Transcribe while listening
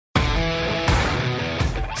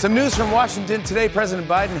Some news from Washington today. President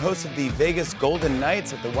Biden hosted the Vegas Golden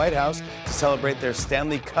Knights at the White House to celebrate their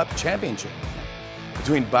Stanley Cup championship.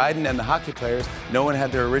 Between Biden and the hockey players, no one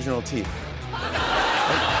had their original teeth.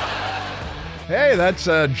 Hey, that's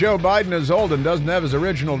Joe Biden is old and doesn't have his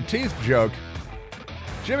original teeth joke.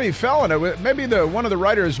 Jimmy Fallon, maybe one of the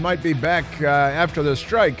writers might be back after the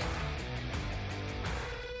strike.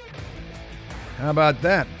 How about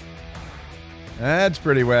that? That's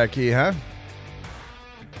pretty wacky, huh?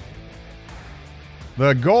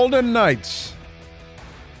 The Golden Knights.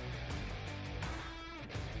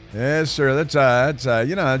 Yes, sir.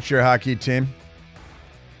 That's your hockey team.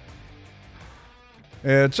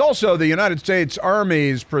 It's also the United States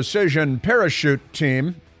Army's precision parachute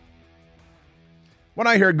team. When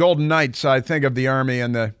I hear Golden Knights, I think of the Army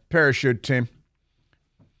and the parachute team.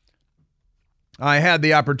 I had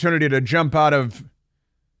the opportunity to jump out of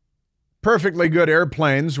perfectly good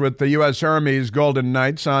airplanes with the U.S. Army's Golden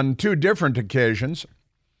Knights on two different occasions.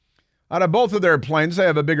 Out of both of their planes, they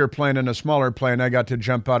have a bigger plane and a smaller plane. I got to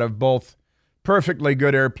jump out of both perfectly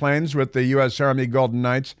good airplanes with the U.S. Army Golden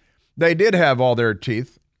Knights. They did have all their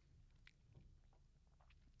teeth.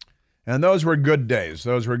 And those were good days.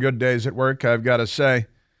 Those were good days at work, I've got to say.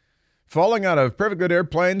 Falling out of perfect good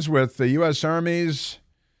airplanes with the U.S. Army's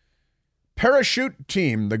parachute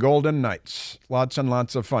team, the Golden Knights. Lots and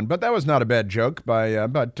lots of fun. But that was not a bad joke by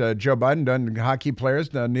Joe Biden. Done hockey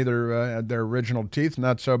players, neither had their original teeth.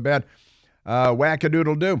 Not so bad.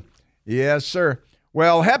 Whack-a-doodle-doo. Yes, sir.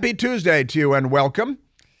 Well, happy Tuesday to you and welcome.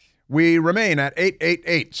 We remain at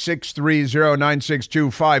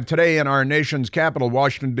 888-630-9625. Today in our nation's capital,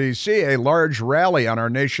 Washington, D.C., a large rally on our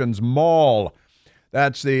nation's mall.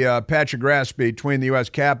 That's the patch of grass between the U.S.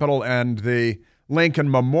 Capitol and the Lincoln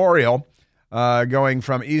Memorial, going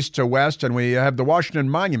from east to west. And we have the Washington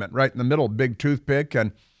Monument right in the middle, big toothpick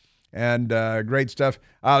and great stuff.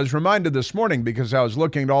 I was reminded this morning because I was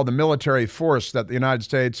looking at all the military force that the United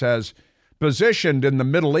States has positioned in the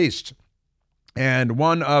Middle East. And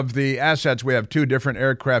one of the assets, we have two different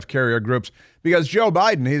aircraft carrier groups, because Joe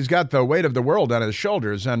Biden, he's got the weight of the world on his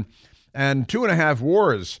shoulders. And 2.5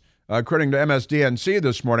 wars, according to MSDNC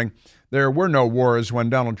this morning. There were no wars when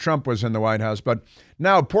Donald Trump was in the White House. But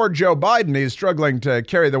now poor Joe Biden, he's struggling to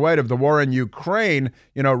carry the weight of the war in Ukraine.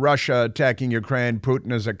 You know, Russia attacking Ukraine.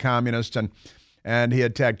 Putin is a communist, and he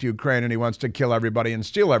attacked Ukraine, and he wants to kill everybody and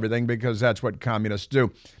steal everything because that's what communists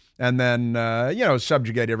do. And then,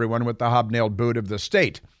 subjugate everyone with the hobnailed boot of the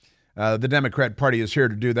state. The Democrat Party is here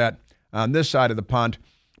to do that on this side of the pond.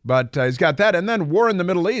 But he's got that. And then war in the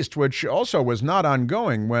Middle East, which also was not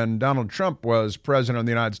ongoing when Donald Trump was president of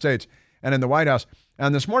the United States and in the White House.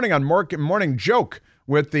 And this morning on Morning Joke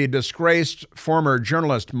with the disgraced former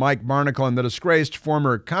journalist Mike Barnicle and the disgraced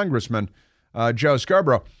former congressman Joe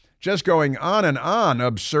Scarborough, just going on and on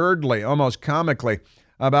absurdly, almost comically,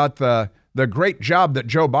 about the great job that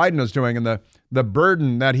Joe Biden is doing and the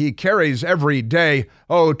burden that he carries every day,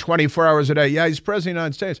 24 hours a day. Yeah, he's president of the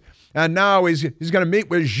United States. And now he's going to meet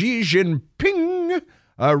with Xi Jinping,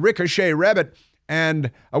 Ricochet Rabbit.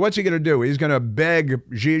 And what's he going to do? He's going to beg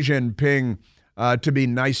Xi Jinping to be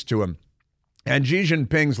nice to him. And Xi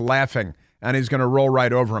Jinping's laughing, and he's going to roll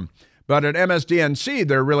right over him. But at MSDNC,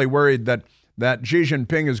 they're really worried that Xi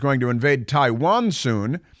Jinping is going to invade Taiwan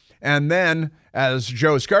soon. And then, as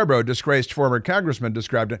Joe Scarborough, disgraced former congressman,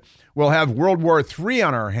 described it, we'll have World War III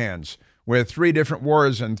on our hands with 3 different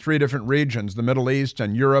wars in 3 different regions, the Middle East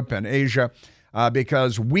and Europe and Asia,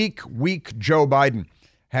 because weak Joe Biden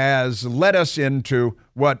has led us into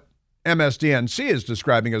what MSDNC is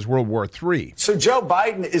describing as World War III. So Joe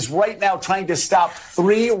Biden is right now trying to stop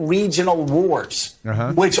 3 regional wars,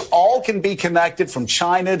 which all can be connected from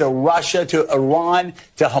China to Russia to Iran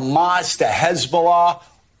to Hamas to Hezbollah.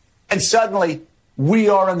 And suddenly, we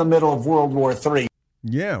are in the middle of World War III.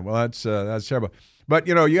 Yeah, well, that's terrible. But,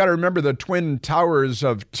 you got to remember the twin towers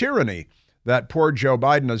of tyranny that poor Joe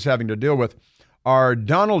Biden is having to deal with are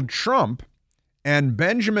Donald Trump and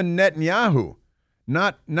Benjamin Netanyahu.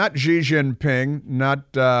 Not Xi Jinping, not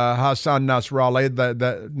Hassan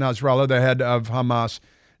Nasrallah, the head of Hamas,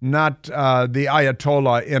 not the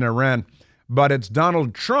Ayatollah in Iran, but it's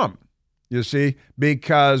Donald Trump, you see,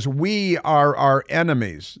 because we are our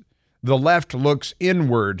enemies. The left looks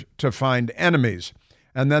inward to find enemies,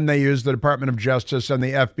 and then they use the Department of Justice and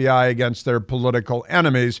the FBI against their political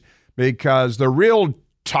enemies because the real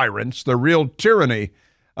tyrants, the real tyranny,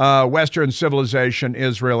 Western civilization,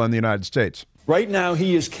 Israel, and the United States. Right now,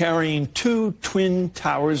 he is carrying 2 twin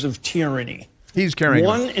towers of tyranny. He's carrying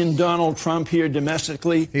one in Donald Trump here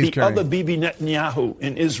domestically, the carrying other Bibi Netanyahu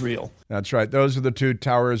in Israel. That's right. Those are the two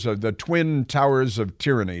towers of the twin towers of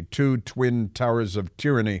tyranny. Two twin towers of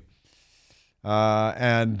tyranny.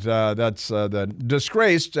 That's the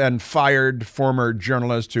disgraced and fired former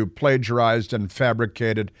journalist who plagiarized and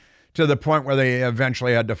fabricated to the point where they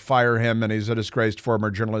eventually had to fire him, and he's a disgraced former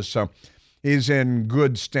journalist. So he's in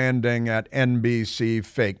good standing at NBC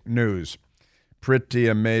Fake News. Pretty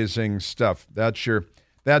amazing stuff. That's your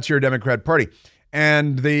Democrat Party.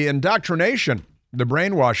 And the indoctrination, the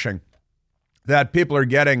brainwashing that people are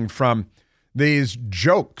getting from these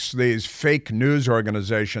jokes, these fake news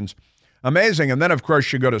organizations, amazing. And then, of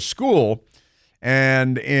course, you go to school,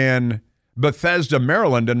 and in Bethesda,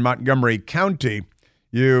 Maryland, in Montgomery County,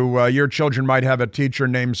 your children might have a teacher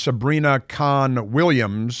named Sabrina Kahn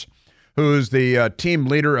Williams, who's the team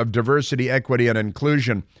leader of diversity, equity, and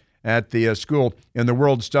inclusion at the school in the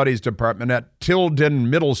World Studies Department at Tilden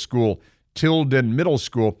Middle School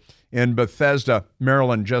in Bethesda,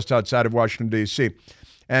 Maryland, just outside of Washington, D.C.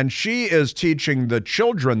 And she is teaching the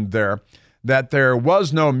children there that there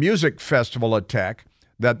was no music festival attack,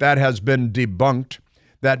 that has been debunked,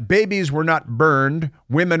 that babies were not burned,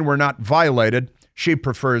 women were not violated. She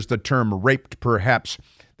prefers the term raped, perhaps.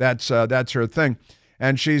 That's her thing.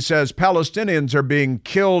 And she says Palestinians are being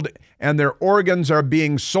killed and their organs are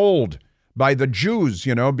being sold by the Jews,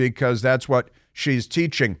 because that's what she's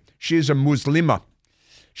teaching. She's a Muslima.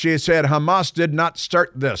 She said Hamas did not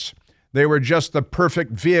start this. They were just the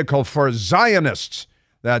perfect vehicle for Zionists,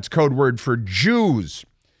 that's code word for Jews,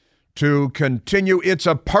 to continue its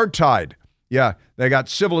apartheid. Yeah, they got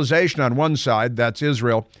civilization on one side, that's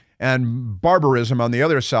Israel, and barbarism on the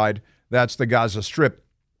other side, that's the Gaza Strip.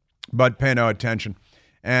 But pay no attention.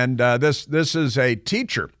 And this is a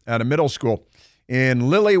teacher at a middle school in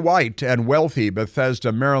Lily White and wealthy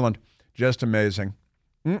Bethesda, Maryland. Just amazing.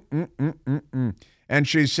 And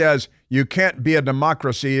she says, you can't be a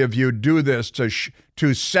democracy if you do this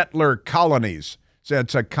to settler colonies. So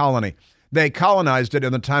it's a colony. They colonized it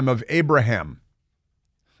in the time of Abraham.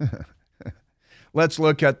 Let's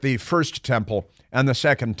look at the first temple and the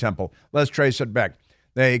second temple. Let's trace it back.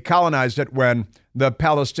 They colonized it when the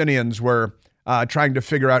Palestinians were trying to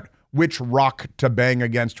figure out which rock to bang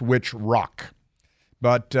against which rock.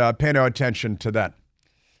 But pay no attention to that.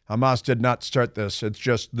 Hamas did not start this. It's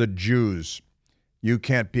just the Jews. You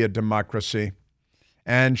can't be a democracy.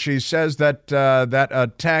 And she says that that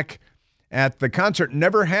attack at the concert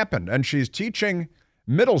never happened. And she's teaching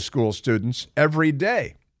middle school students every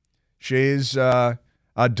day. She's a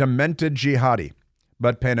demented jihadi.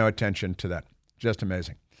 But pay no attention to that. Just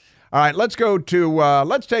amazing. All right, let's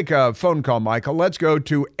take a phone call, Michael. Let's go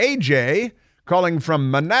to AJ calling from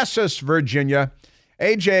Manassas, Virginia.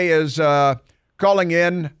 AJ is calling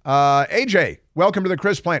in. AJ, welcome to the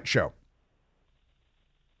Chris Plant Show.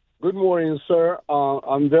 Good morning, sir.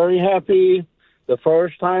 I'm very happy. The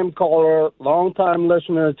first-time caller, long-time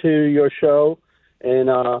listener to your show. And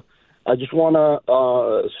I just want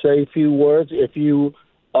to say a few words. If you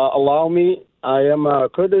allow me, I am a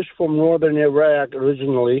Kurdish from northern Iraq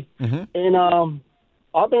originally, and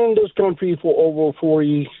I've been in this country for over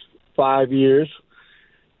 45 years.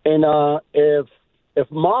 And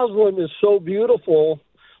if Muslim is so beautiful,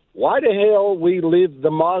 why the hell we leave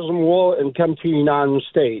the Muslim world and come to the United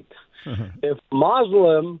States? If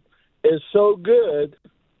Muslim is so good,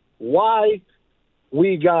 why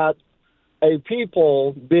we got a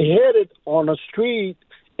people beheaded on a street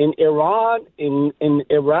in Iran, in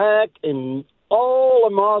Iraq, in all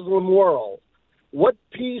the Muslim world? What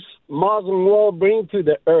peace Muslim world bring to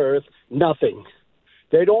the earth? Nothing.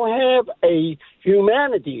 They don't have a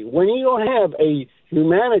humanity. When you don't have a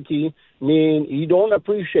humanity, mean you don't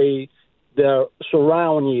appreciate the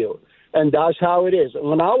surround you. And that's how it is.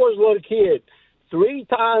 When I was a little kid, 3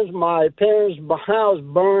 times my parents' house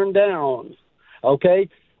burned down. Okay?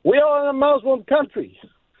 We are in a Muslim country.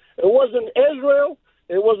 It wasn't Israel.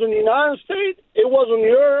 It wasn't the United States. It wasn't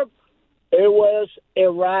Europe. It was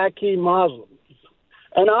Iraqi Muslims.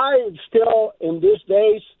 And I still, in these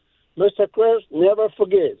days, Mr. Chris, never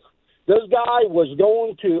forget. This guy was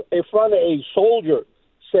going to, in front of a soldier,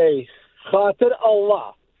 say, Khatir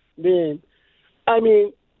Allah. The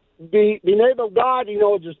name of God,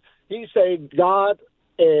 he said, God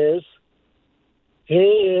is, he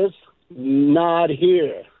is not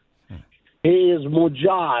here. He is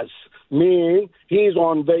Mujaz, meaning he's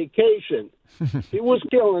on vacation. He was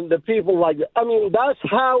killing the people like that. That's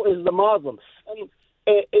how is the Muslim.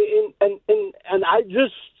 And I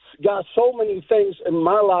just got so many things in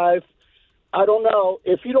my life. I don't know.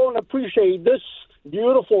 If you don't appreciate this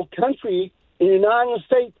beautiful country in the United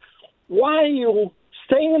States, why are you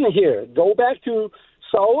staying here? Go back to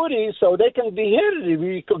Saudi so they can behead you.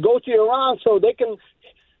 You could go to Iran so they can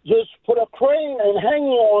just put a crane and hang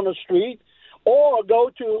you on the street, or go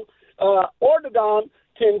to Erdogan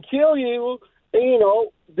can kill you,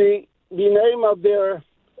 the name of their,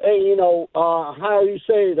 how you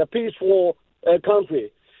say, the peaceful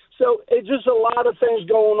country. So it's just a lot of things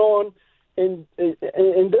going on in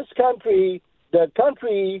this country. The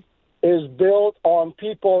country is built on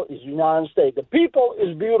people, is the United States. The people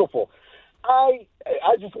is beautiful. I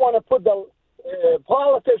just want to put the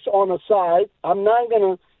politics on the side. I'm not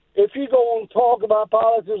going to, if you go and talk about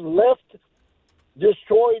politics, left,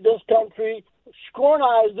 destroy this country,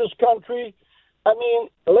 scrutinize this country. I mean,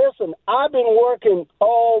 listen, I've been working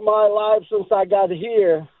all my life since I got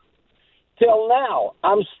here till now.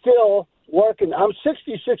 I'm still working. I'm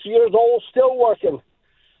 66 years old, still working.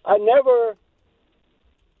 I never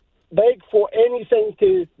beg for anything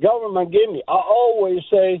to government give me. I always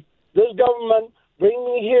say, this government, bring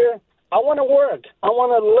me here. I want to work. I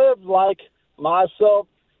want to live like myself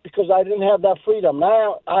because I didn't have that freedom.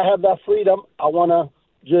 Now I have that freedom. I want to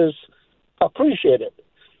just appreciate it.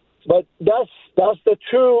 But that's the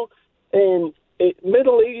truth. And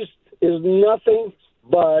Middle East is nothing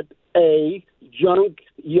but a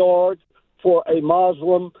junkyard for a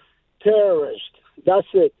Muslim terrorist. That's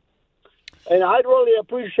it. And I'd really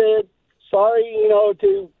appreciate, sorry,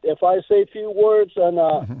 if I say a few words and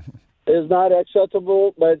it's not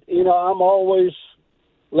acceptable, but, I'm always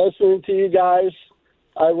listening to you guys.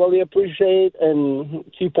 I really appreciate and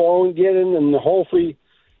keep on getting, and hopefully.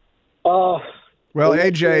 Well,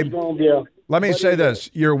 AJ, let me say this.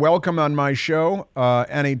 You're welcome on my show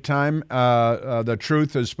anytime. The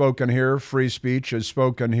truth is spoken here. Free speech is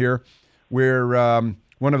spoken here. We're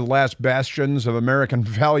one of the last bastions of American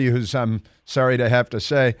values, I'm sorry to have to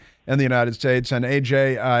say, in the United States. And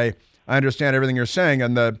AJ, I understand everything you're saying.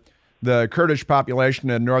 And the Kurdish population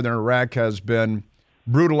in northern Iraq has been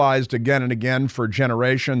brutalized again and again for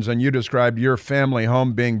generations. And you described your family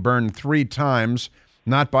home being burned 3 times,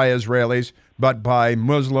 not by Israelis, but by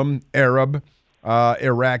Muslim, Arab,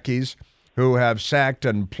 Iraqis who have sacked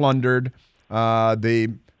and plundered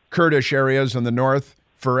the Kurdish areas in the north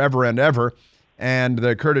forever and ever. And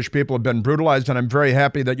the Kurdish people have been brutalized, and I'm very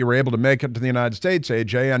happy that you were able to make it to the United States,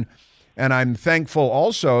 AJ. And I'm thankful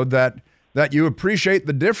also that you appreciate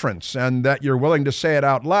the difference and that you're willing to say it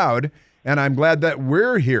out loud. And I'm glad that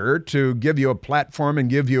we're here to give you a platform and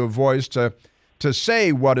give you a voice to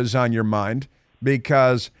say what is on your mind,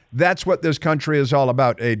 because that's what this country is all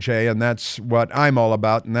about, AJ, and that's what I'm all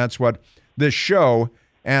about, and that's what this show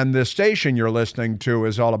and the station you're listening to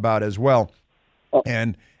is all about as well.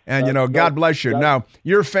 And God bless you. Now,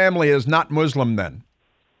 your family is not Muslim then?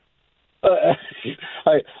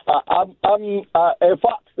 They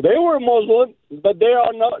were Muslim, but they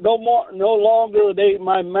are no longer.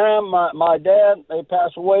 My mom, my dad, they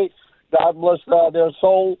passed away. God bless their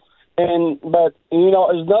soul. But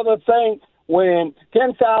it's another thing when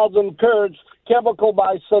 10,000 Kurds chemical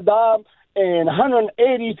by Saddam and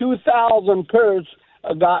 182,000 Kurds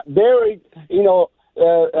got buried.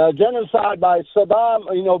 Genocide by Saddam.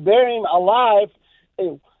 Burying alive.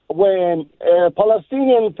 When a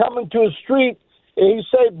Palestinian come into the street, he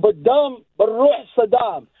say, "Badam baruh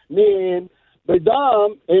Saddam," mean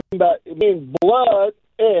Badam mean blood,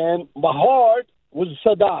 and Bahar was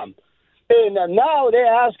Saddam. And now they're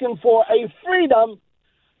asking for a freedom.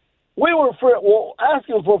 We were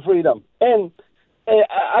asking for freedom, and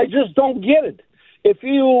I just don't get it. If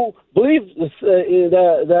you believe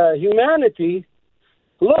the humanity,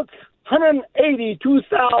 look,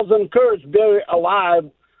 182,000 Kurds buried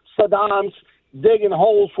alive. Saddam's digging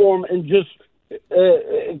holes for them and just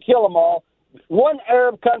kill them all. One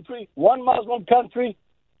Arab country, one Muslim country,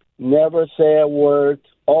 never say a word.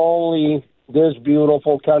 Only this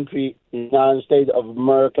beautiful country, United States of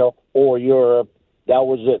America or Europe. That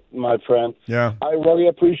was it, my friend. Yeah. I really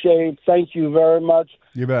appreciate it. Thank you very much.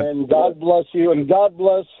 You bet. And God bless you. And God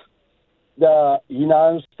bless the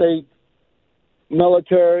United States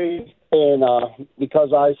military. And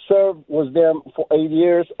because I served with them for 8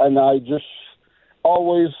 years, and I just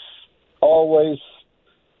always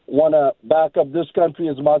want to back up this country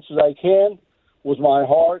as much as I can with my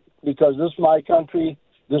heart, because this is my country,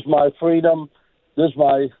 this is my freedom, this is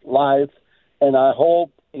my life. And I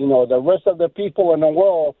hope, the rest of the people in the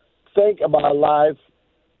world think about life.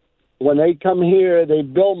 When they come here, they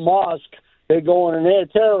build mosques, they go in there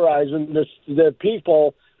terrorizing the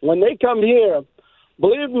people. When they come here,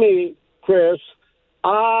 believe me, Chris,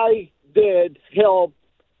 I did help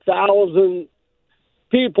 1,000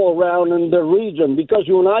 people around in the region, because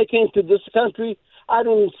when I came to this country, I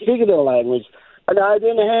didn't speak the language, and I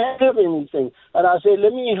didn't have anything. And I said,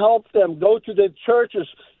 let me help them. Go to the churches,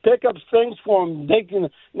 pick up things for them.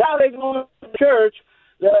 Now they go to church.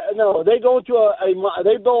 They go to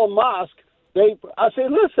they build a mosque. I say,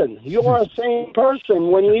 listen, you are a sane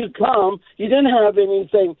person. When you come, you didn't have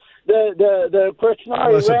anything. The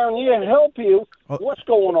Christianity around here help you. What's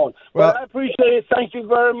going on? Well, I appreciate it. Thank you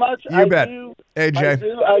very much. You bet, AJ.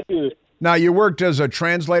 I do. Now, you worked as a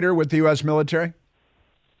translator with the U.S. military?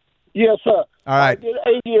 Yes, sir. All right. I did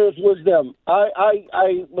 8 years with them. I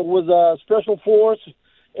was a special force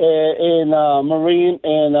in Marine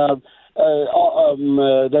and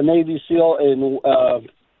the Navy SEAL in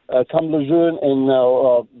Camp Lejeune in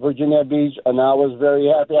Virginia Beach, and I was very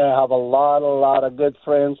happy. I have a lot of good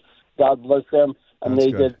friends. God bless them, and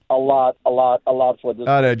they did a lot for this.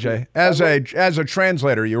 AJ, as a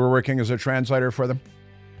translator, you were working as a translator for them?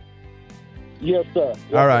 Yes, sir.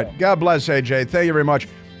 Yes, all right. Sir. God bless, AJ. Thank you very much.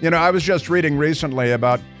 I was just reading recently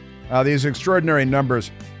about these extraordinary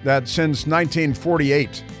numbers that since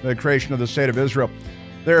 1948, the creation of the State of Israel,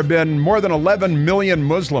 there have been more than 11 million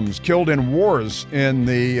Muslims killed in wars in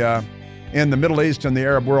the Middle East and the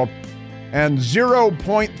Arab world. And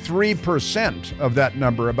 0.3% of that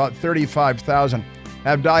number, about 35,000,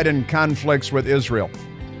 have died in conflicts with Israel.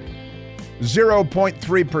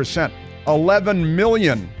 0.3%. 11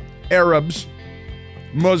 million Arabs,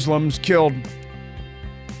 Muslims killed.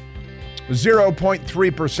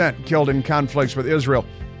 0.3% killed in conflicts with Israel.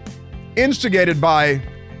 Instigated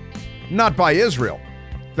not by Israel.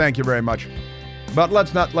 Thank you very much. But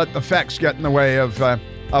let's not let the facts get in the way of a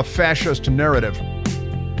fascist narrative.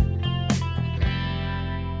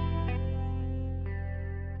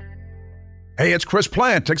 Hey, it's Chris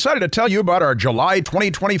Plant, excited to tell you about our July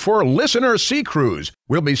 2024 Listener Sea Cruise.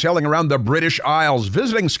 We'll be sailing around the British Isles,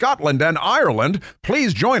 visiting Scotland and Ireland.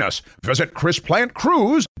 Please join us. Visit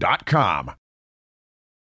ChrisPlantCruise.com.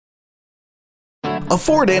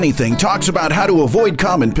 Afford Anything talks about how to avoid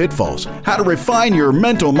common pitfalls, how to refine your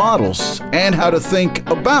mental models, and how to think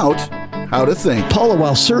about how to think. Paula,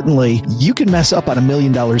 while certainly you can mess up on $1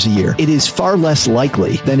 million a year, it is far less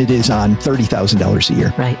likely than it is on $30,000 a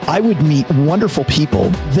year. Right. I would meet wonderful people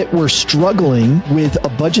that were struggling with a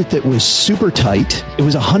budget that was super tight. It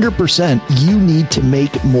was 100%. You need to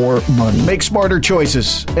make more money. Make smarter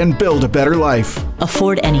choices and build a better life.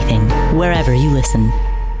 Afford Anything, wherever you listen.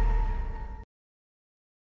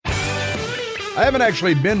 I haven't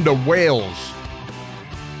actually been to Wales.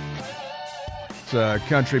 It's a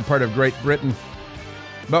country part of Great Britain.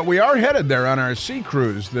 But we are headed there on our sea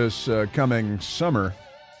cruise this coming summer.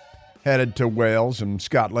 Headed to Wales and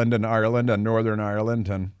Scotland and Ireland and Northern Ireland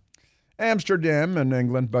and Amsterdam and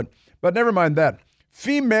England. But never mind that.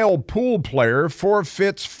 Female pool player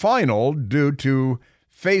forfeits final due to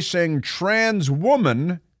facing trans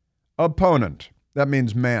woman opponent. That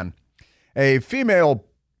means man. A female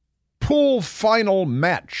pool final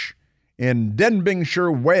match in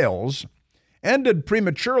Denbighshire, Wales, ended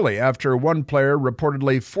prematurely after one player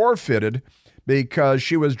reportedly forfeited because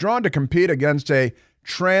she was drawn to compete against a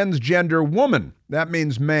transgender woman. That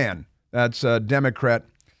means man. That's a Democrat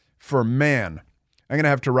for man. I'm going to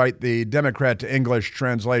have to write the Democrat to English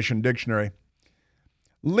translation dictionary.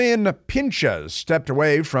 Lynn Pinches stepped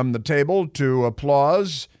away from the table to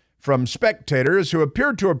applause from spectators who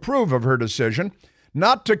appeared to approve of her decision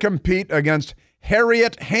not to compete against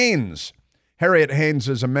Harriet Haynes. Harriet Haynes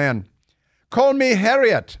is a man. Call me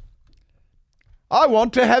Harriet. I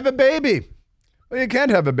want to have a baby. Well, you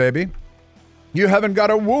can't have a baby. You haven't got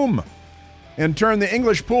a womb. In turn, the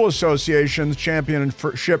English Pool Association's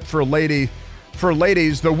championship for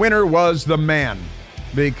ladies, the winner was the man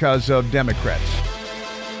because of Democrats.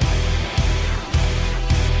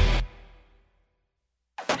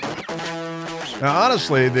 Now,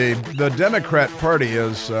 honestly, the Democrat Party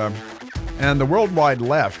is, and the worldwide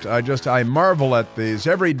left, I marvel at these.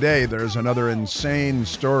 Every day there's another insane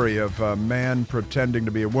story of a man pretending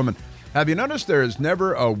to be a woman. Have you noticed there is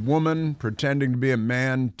never a woman pretending to be a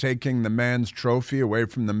man taking the man's trophy away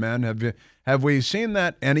from the men? Have we seen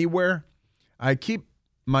that anywhere? I keep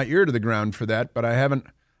my ear to the ground for that, but I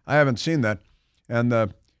haven't seen that. And the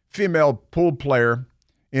female pool player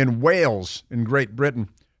in Wales, in Great Britain,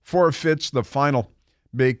 forfeits the final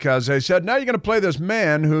because they said, now you're going to play this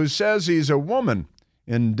man who says he's a woman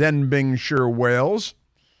in Denbighshire, Wales.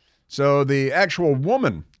 So the actual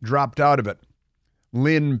woman dropped out of it,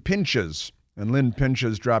 Lynn Pinches, and Lynn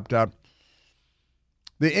Pinches dropped out.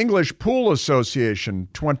 The English Pool Association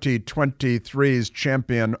 2023's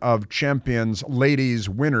Champion of Champions ladies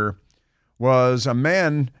winner was a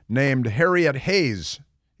man named Harriet Hayes.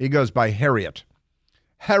 He goes by Harriet.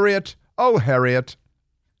 Harriet Oh, Harriet.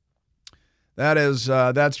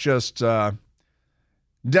 That's just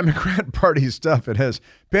Democrat Party stuff. It has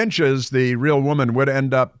pinches. The real woman would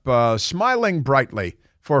end up smiling brightly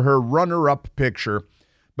for her runner-up picture.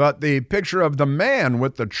 But the picture of the man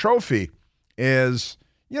with the trophy is,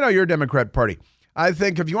 your Democrat Party. I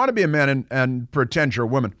think if you want to be a man and pretend you're a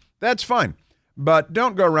woman, that's fine. But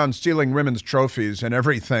don't go around stealing women's trophies and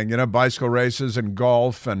everything, bicycle races and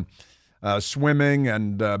golf and swimming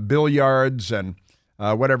and billiards and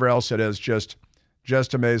whatever else it is.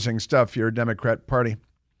 Just amazing stuff, your Democrat Party.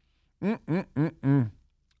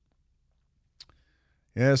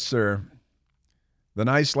 Yes, sir. The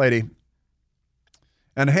nice lady.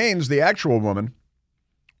 And Haynes, the actual woman,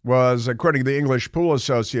 was, according to the English Pool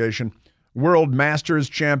Association, World Masters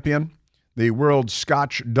champion, the World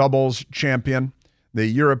Scotch Doubles champion, the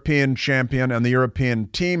European champion, and the European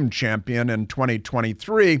team champion in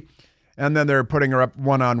 2023. And then they're putting her up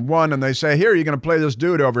one-on-one, and they say, here, you're going to play this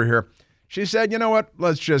dude over here. She said, you know what?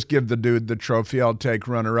 Let's just give the dude the trophy. I'll take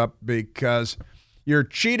runner-up because you're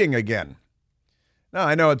cheating again. Now,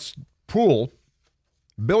 I know it's pool,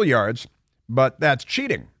 billiards, but that's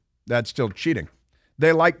cheating. That's still cheating.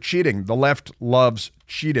 They like cheating. The left loves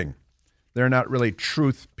cheating. They're not really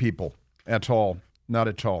truth people at all. Not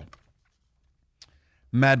at all.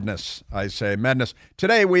 Madness, I say. Madness.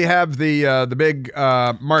 Today we have the big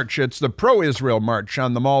march. It's the pro-Israel march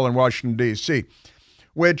on the Mall in Washington, D.C.,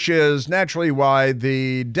 which is naturally why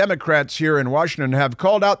the Democrats here in Washington have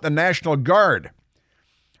called out the National Guard.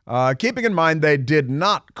 Keeping in mind they did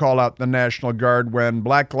not call out the National Guard when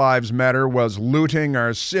Black Lives Matter was looting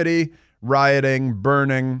our city, rioting,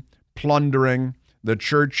 burning, plundering the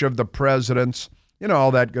church of the presidents,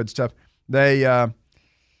 all that good stuff. They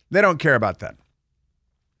don't care about that.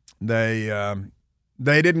 They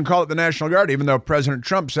didn't call it the National Guard, even though President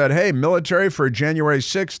Trump said, hey, military for January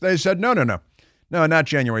 6th. They said, no, not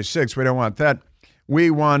January 6th. We don't want that.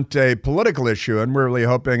 We want a political issue, and we're really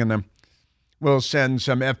hoping, and then we'll send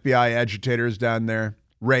some FBI agitators down there.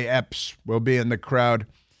 Ray Epps will be in the crowd,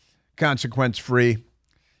 consequence-free.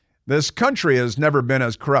 This country has never been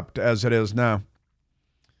as corrupt as it is now.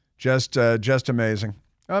 Just amazing.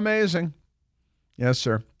 Amazing. Yes,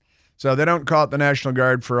 sir. So they don't call it the National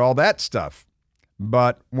Guard for all that stuff.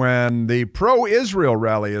 But when the pro-Israel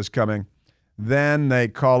rally is coming, then they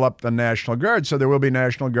call up the National Guard. So there will be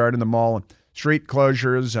National Guard in the mall and street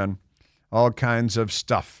closures and all kinds of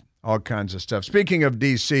stuff. All kinds of stuff. Speaking of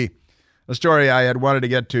D.C., a story I had wanted to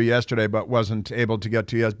get to yesterday but wasn't able to get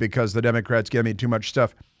to yet because the Democrats gave me too much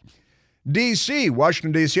stuff. D.C.,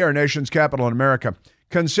 Washington, D.C., our nation's capital in America,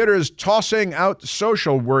 considers tossing out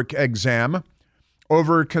social work exam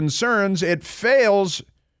over concerns it fails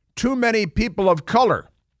too many people of color.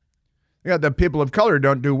 Yeah, the people of color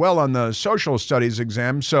don't do well on the social studies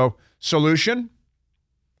exam, so solution,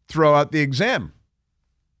 throw out the exam.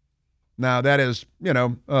 Now, that is,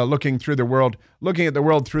 looking at the world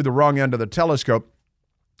through the wrong end of the telescope.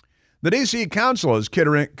 The D.C. Council is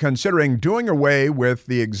considering doing away with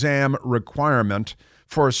the exam requirement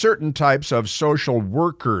for certain types of social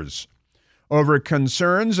workers over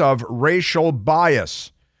concerns of racial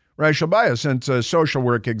bias. Racial bias, it's a social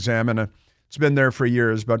work exam, and it's been there for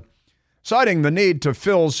years, but citing the need to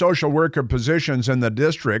fill social worker positions in the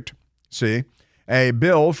district, a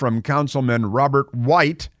bill from Councilman Robert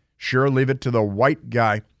White, sure, leave it to the white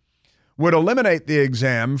guy, would eliminate the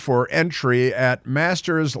exam for entry at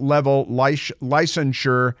master's level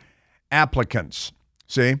licensure applicants,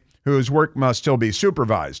 whose work must still be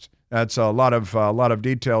supervised. That's a lot of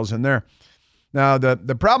details in there. Now,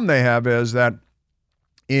 the problem they have is that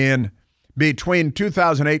in between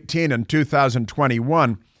 2018 and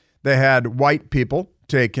 2021, they had white people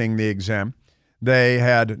taking the exam. They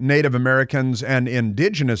had Native Americans and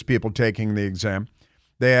indigenous people taking the exam.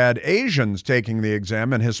 They had Asians taking the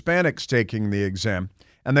exam and Hispanics taking the exam.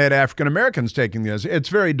 And they had African Americans taking the exam. It's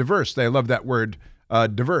very diverse. They love that word,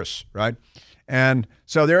 diverse, right? And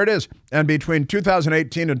so there it is. And between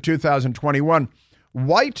 2018 and 2021,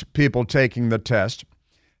 white people taking the test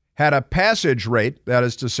had a passage rate, that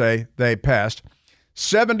is to say, they passed.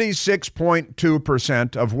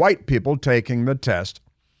 76.2% of white people taking the test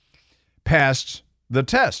passed the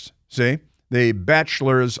test, the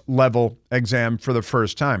bachelor's level exam for the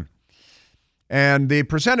first time. And the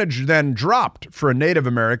percentage then dropped for Native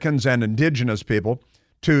Americans and indigenous people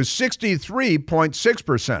to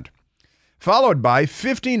 63.6%, followed by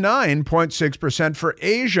 59.6% for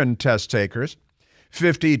Asian test takers,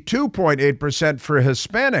 52.8% for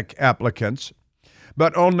Hispanic applicants,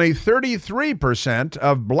 but only 33%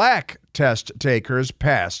 of black test takers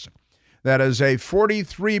passed. That is a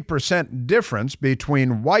 43% difference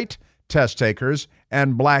between white test takers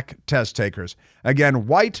and black test takers. Again,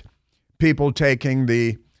 white people taking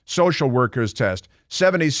the social workers test,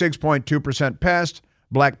 76.2% passed,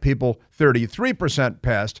 black people 33%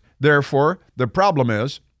 passed. Therefore, the problem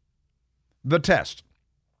is the test.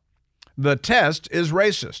 The test is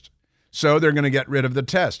racist, so they're going to get rid of the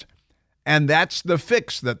test. And that's the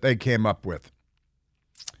fix that they came up with.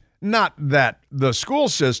 Not that the school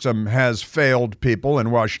system has failed people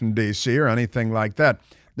in Washington, D.C. or anything like that.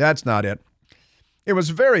 That's not it. It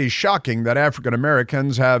was very shocking that African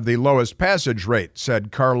Americans have the lowest passage rate,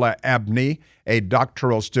 said Carla Abney, a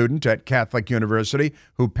doctoral student at Catholic University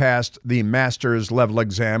who passed the master's level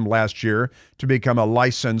exam last year to become a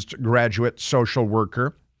licensed graduate social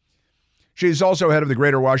worker. She's also head of the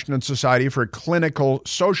Greater Washington Society for Clinical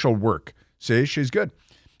Social Work. See, she's good.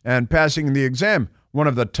 And passing the exam, one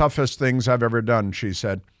of the toughest things I've ever done, she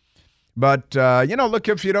said. But, look,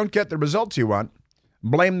 if you don't get the results you want,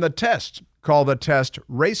 blame the test. Call the test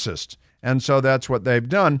racist. And so that's what they've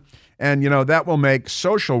done. And, that will make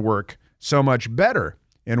social work so much better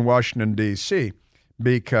in Washington, D.C.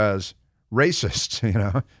 because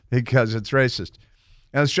racist, because it's racist.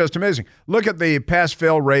 And it's just amazing. Look at the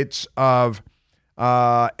pass-fail rates of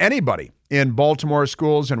anybody in Baltimore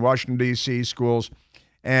schools and Washington, D.C. schools,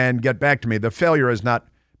 and get back to me. The failure is not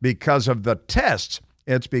because of the tests.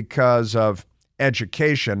 It's because of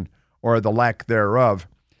education or the lack thereof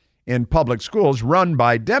in public schools run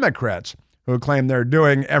by Democrats who claim they're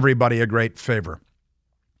doing everybody a great favor.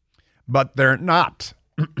 But they're not.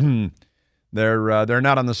 They're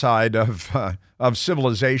not on the side of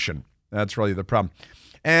civilization. That's really the problem.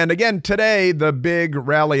 And again, today, the big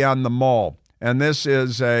rally on the Mall. And this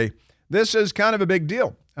is kind of a big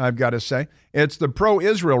deal, I've got to say. It's the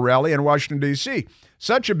pro-Israel rally in Washington, D.C.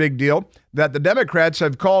 Such a big deal that the Democrats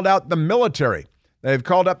have called out the military. They've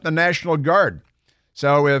called up the National Guard.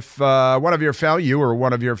 So if you or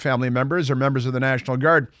one of your family members are members of the National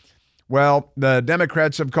Guard, well, the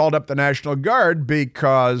Democrats have called up the National Guard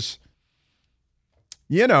because,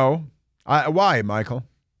 why, Michael?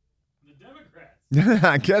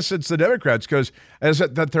 I guess it's the Democrats, because is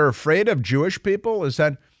it that they're afraid of Jewish people? Is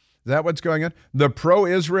that what's going on? The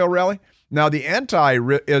pro-Israel rally? Now, the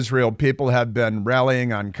anti-Israel people have been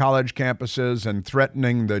rallying on college campuses and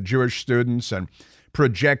threatening the Jewish students and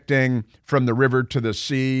projecting from the river to the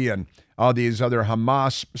sea and all these other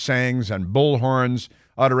Hamas sayings and bullhorns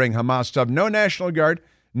uttering Hamas stuff. No National Guard,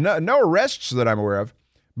 no arrests that I'm aware of,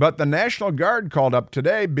 but the National Guard called up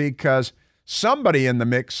today because somebody in the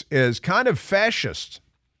mix is kind of fascist.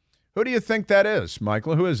 Who do you think that is,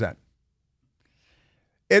 Michael? Who is that?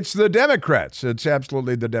 It's the Democrats. It's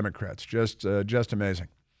absolutely the Democrats. Just amazing.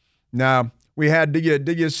 Now,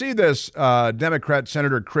 did you see this Democrat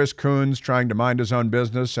Senator Chris Coons trying to mind his own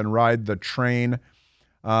business and ride the train?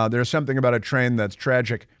 There's something about a train that's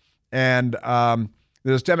tragic. And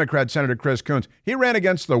this Democrat Senator Chris Coons, he ran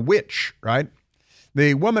against the witch, right?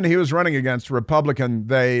 The woman he was running against, Republican,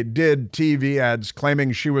 they did TV ads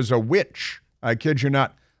claiming she was a witch. I kid you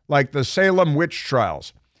not. Like the Salem witch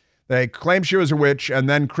trials. They claimed she was a witch, and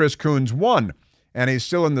then Chris Coons won, and he's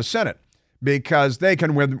still in the Senate because they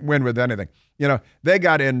can win with anything. They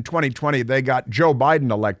got in 2020, they got Joe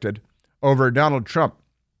Biden elected over Donald Trump.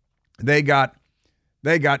 They got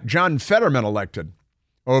John Fetterman elected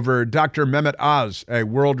over Dr. Mehmet Oz, a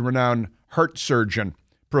world-renowned heart surgeon,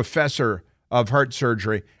 professor of heart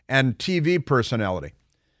surgery, and TV personality.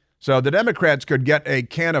 So the Democrats could get a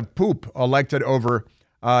can of poop elected over,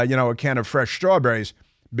 a can of fresh strawberries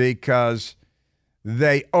because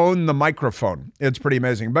they own the microphone. It's pretty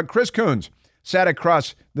amazing. But Chris Coons sat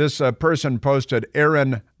across this person posted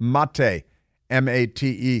Aaron Mate,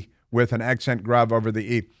 M-A-T-E, with an accent grave over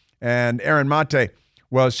the E. And Aaron Mate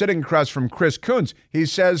was sitting across from Chris Coons. He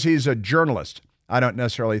says he's a journalist. I don't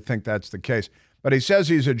necessarily think that's the case, but he says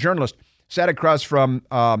he's a journalist. Sat across from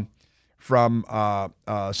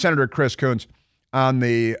Senator Chris Coons on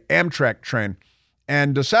the Amtrak train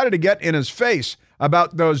and decided to get in his face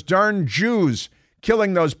about those darn Jews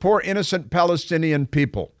killing those poor innocent Palestinian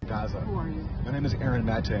people. Gaza. Who are you? My name is Aaron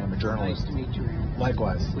Mate. I'm a journalist. Nice to meet you, Aaron.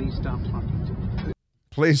 Likewise. Please stop talking to me.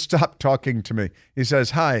 Please stop talking to me. He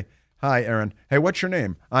says, hi, Aaron. Hey, what's your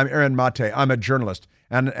name? I'm Aaron Mate. I'm a journalist.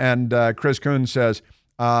 And Chris Coons says,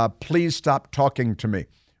 please stop talking to me,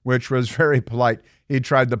 which was very polite. He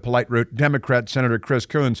tried the polite route. Democrat Senator Chris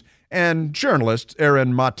Coons and journalist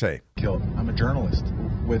Aaron Mate. Killed. I'm a journalist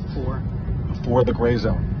for the Gray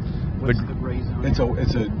Zone. What's the Gray Zone?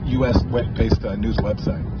 It's a U.S. web-based news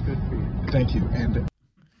website. Good for you. Thank you. And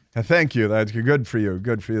thank you. That's good for you.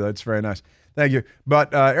 Good for you. That's very nice. Thank you.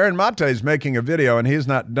 But Aaron Mate is making a video, and he's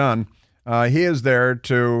not done. He is there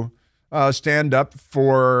to stand up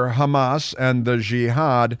for Hamas and the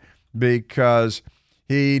jihad because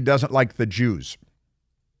he doesn't like the Jews.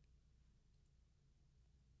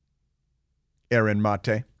 Aaron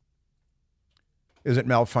Mate. Is it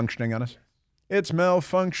malfunctioning on us? It's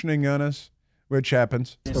malfunctioning on us, which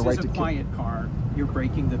happens. This is a quiet car. You're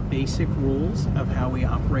breaking the basic rules of how we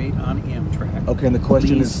operate on Amtrak. Okay, and the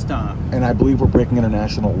question Please is, stop. And I believe we're breaking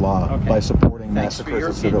international law by supporting massacres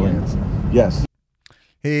of civilians. Yes.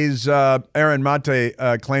 He's Aaron Mate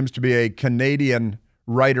claims to be a Canadian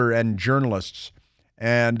writer and journalist,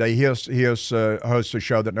 and he hosts a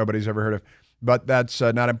show that nobody's ever heard of. But that's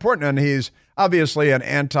not important, and he's obviously an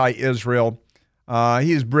anti-Israel.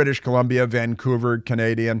 He's British Columbia, Vancouver,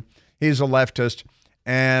 Canadian. He's a leftist,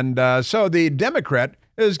 and so the Democrat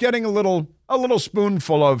is getting a little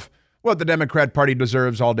spoonful of what the Democrat Party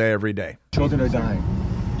deserves all day, every day. Children are dying.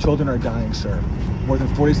 Children are dying, sir. More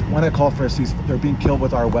than 40. When I call for a ceasefire, they're being killed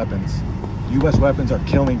with our weapons. U.S. weapons are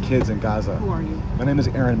killing kids in Gaza. Who are you? My name is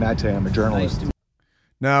Aaron Mate. I'm a journalist.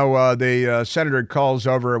 Now, the senator calls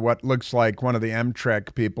over what looks like one of the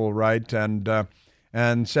Amtrak people, right,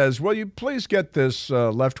 and says, will you please get this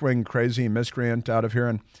left-wing crazy miscreant out of here?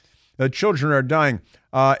 And the children are dying.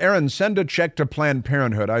 Aaron, send a check to Planned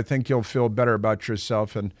Parenthood. I think you'll feel better about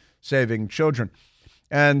yourself and saving children.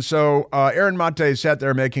 And so Aaron Mate sat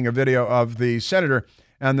there making a video of the senator,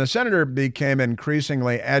 and the senator became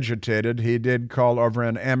increasingly agitated. He did call over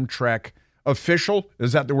an Amtrak official,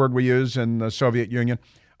 is that the word we use in the Soviet Union?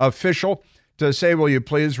 Official, to say, will you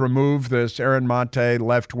please remove this Aaron Mate,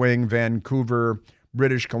 left-wing, Vancouver,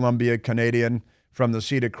 British Columbia, Canadian, from the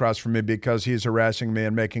seat across from me because he's harassing me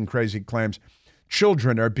and making crazy claims.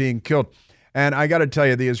 Children are being killed. And I got to tell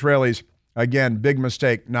you, the Israelis, again, big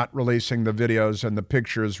mistake not releasing the videos and the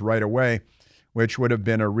pictures right away, which would have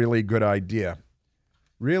been a really good idea.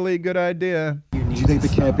 Really good idea. Do you think the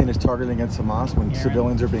campaign is targeting against Hamas when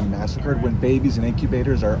civilians are being massacred, when babies in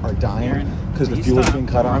incubators are dying because the fuel is being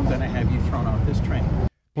cut off? I'm going to have you thrown off this train.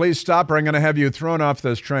 Please stop or I'm going to have you thrown off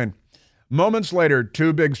this train. Moments later,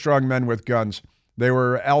 two big, strong men with guns. They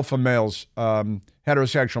were alpha males,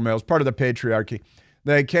 heterosexual males, part of the patriarchy.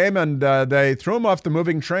 They came and they threw him off the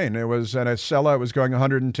moving train. It was in a Acela. It was going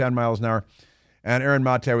 110 miles an hour. And Aaron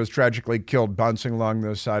Mate was tragically killed bouncing along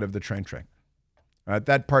the side of the train.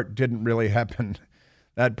 That part didn't really happen.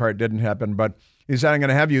 That part didn't happen. But he said, I'm going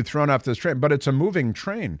to have you thrown off this train. But it's a moving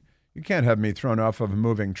train. You can't have me thrown off of a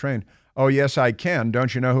moving train. Oh, yes, I can.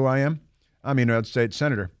 Don't you know who I am? I'm a United States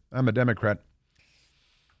Senator. I'm a Democrat.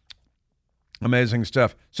 Amazing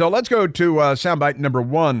stuff. So let's go to soundbite number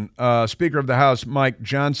one, Speaker of the House, Mike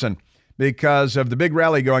Johnson, because of the big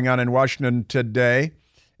rally going on in Washington today.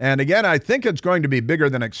 And again, I think it's going to be bigger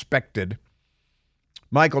than expected.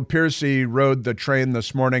 Michael Piercy rode the train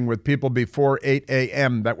this morning with people before 8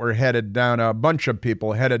 a.m. that were headed down, a bunch of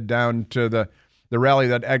people headed down to the rally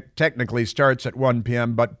that technically starts at 1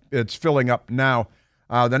 p.m., but it's filling up now.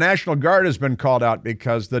 The National Guard has been called out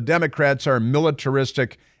because the Democrats are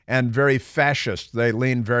militaristic and very fascist. They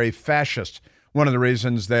lean very fascist. One of the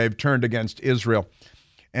reasons they've turned against Israel.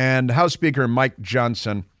 And House Speaker Mike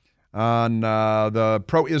Johnson on the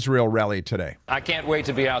pro-Israel rally today. I can't wait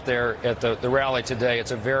to be out there at the rally today.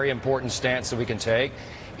 It's a very important stance that we can take.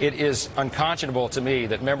 It is unconscionable to me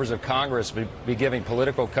that members of Congress be giving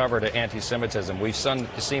political cover to anti-Semitism. We've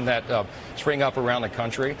seen that spring up around the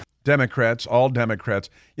country. Democrats, all Democrats.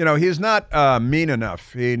 You know, he's not mean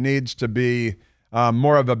enough. He needs to be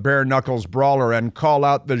more of a bare-knuckles brawler and call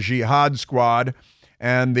out the jihad squad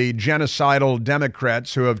and the genocidal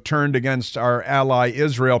Democrats who have turned against our ally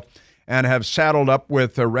Israel and have saddled up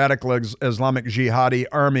with a radical Islamic jihadi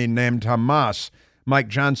army named Hamas. Mike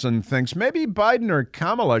Johnson thinks maybe Biden or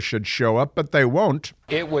Kamala should show up, but they won't.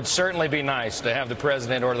 It would certainly be nice to have the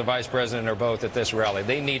president or the vice president or both at this rally.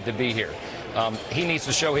 They need to be here. He needs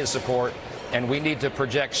to show his support, and we need to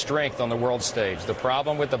project strength on the world stage. The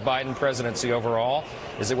problem with the Biden presidency overall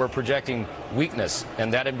is that we're projecting weakness,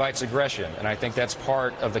 and that invites aggression. And I think that's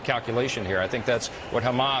part of the calculation here. I think that's what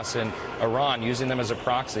Hamas and Iran, using them as a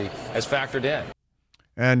proxy, has factored in.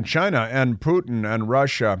 And China and Putin and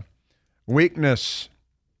Russia, weakness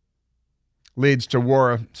leads to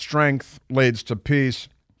war, strength leads to peace.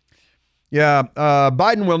 Yeah,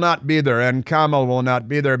 Biden will not be there and Kamala will not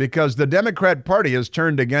be there because the Democrat Party has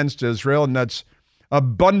turned against Israel, and that's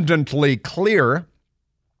abundantly clear.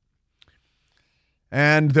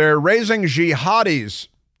 And they're raising jihadis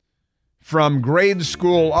from grade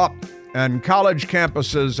school up, and college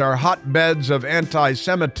campuses are hotbeds of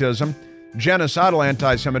anti-Semitism, genocidal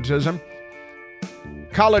anti-Semitism.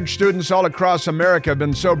 College students all across America have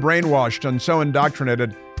been so brainwashed and so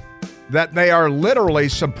indoctrinated that they are literally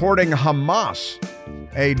supporting Hamas,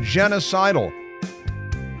 a genocidal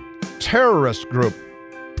terrorist group.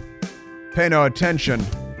 Pay no attention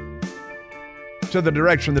to the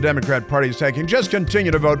direction the Democrat Party is taking. Just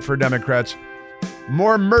continue to vote for Democrats.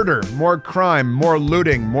 More murder, more crime, more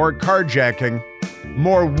looting, more carjacking,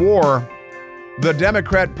 more war. The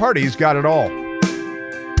Democrat Party's got it all.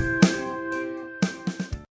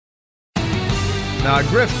 Now,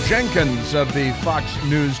 Griff Jenkins of the Fox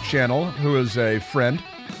News Channel, who is a friend,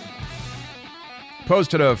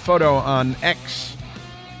 posted a photo on X,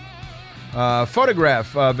 a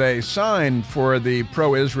photograph of a sign for the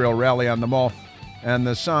pro-Israel rally on the Mall. And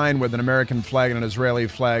the sign with an American flag and an Israeli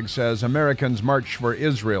flag says, Americans march for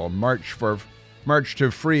Israel, march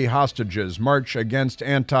to free hostages, march against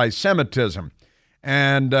anti-Semitism.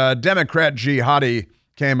 And Democrat jihadi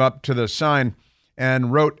came up to the sign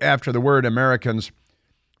and wrote after the word Americans,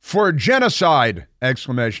 for genocide, !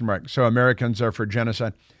 So Americans are for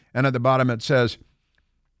genocide. And at the bottom it says,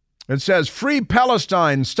 free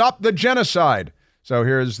Palestine, stop the genocide. So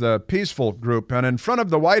here's the peaceful group. And in front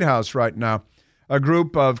of the White House right now, a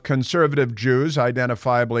group of conservative Jews,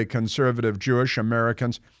 identifiably conservative Jewish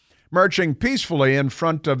Americans, marching peacefully in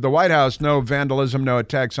front of the White House. No vandalism, no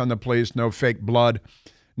attacks on the police, no fake blood,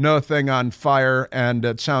 no thing on fire, and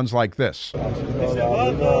it sounds like this.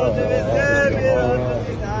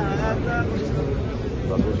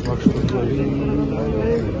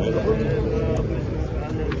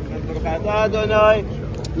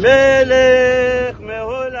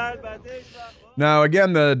 Now,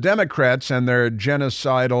 again, the Democrats and their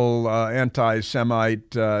genocidal, anti-Semite,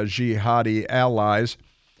 jihadi allies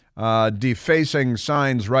defacing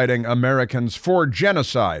signs writing Americans for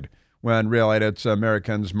genocide, when really it's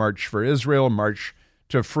Americans march for Israel, march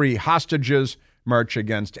to free hostages, march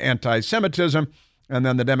against anti-Semitism, and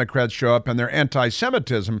then the Democrats show up and their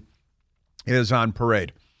anti-Semitism is on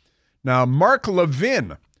parade. Now, Mark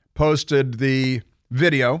Levin posted the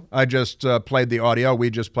video. I just played the audio. We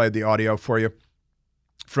just played the audio for you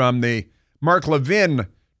from the Mark Levin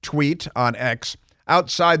tweet on X.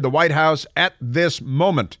 Outside the White House at this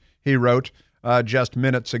moment, he wrote just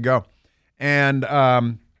minutes ago. And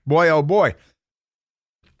boy, oh boy,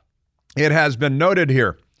 it has been noted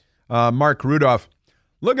here. Mark Rudolph,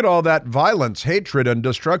 look at all that violence, hatred, and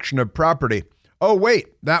destruction of property. Oh, wait,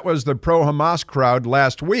 that was the pro-Hamas crowd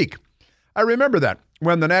last week. I remember that,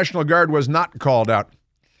 when the National Guard was not called out.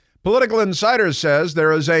 Political Insider says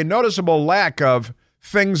there is a noticeable lack of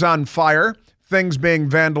things on fire, things being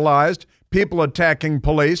vandalized, people attacking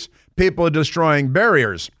police, people destroying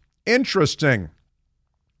barriers. Interesting.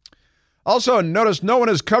 Also, notice no one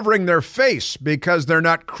is covering their face because they're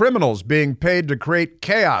not criminals being paid to create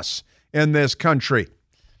chaos in this country.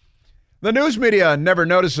 The news media never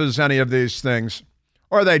notices any of these things,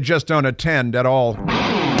 or they just don't attend at all.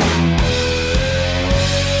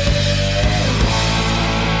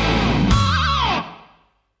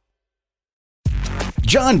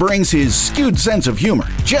 John brings his skewed sense of humor.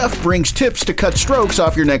 Jeff brings tips to cut strokes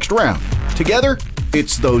off your next round. Together,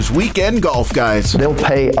 it's those weekend golf guys. They'll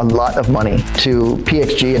pay a lot of money to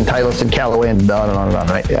PXG and Titleist and Callaway and on and on and on,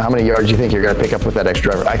 right? How many yards do you think you're going to pick up with that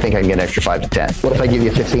extra driver? I think I can get an extra 5 to 10. What if I give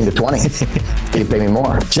you 15 to 20? You pay me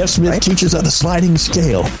more. Jeff Smith teaches on a sliding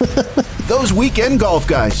scale. Those Weekend Golf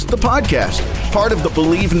Guys, the podcast, part of the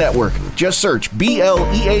Believe Network. Just search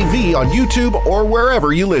BLEAV on YouTube or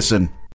wherever you listen.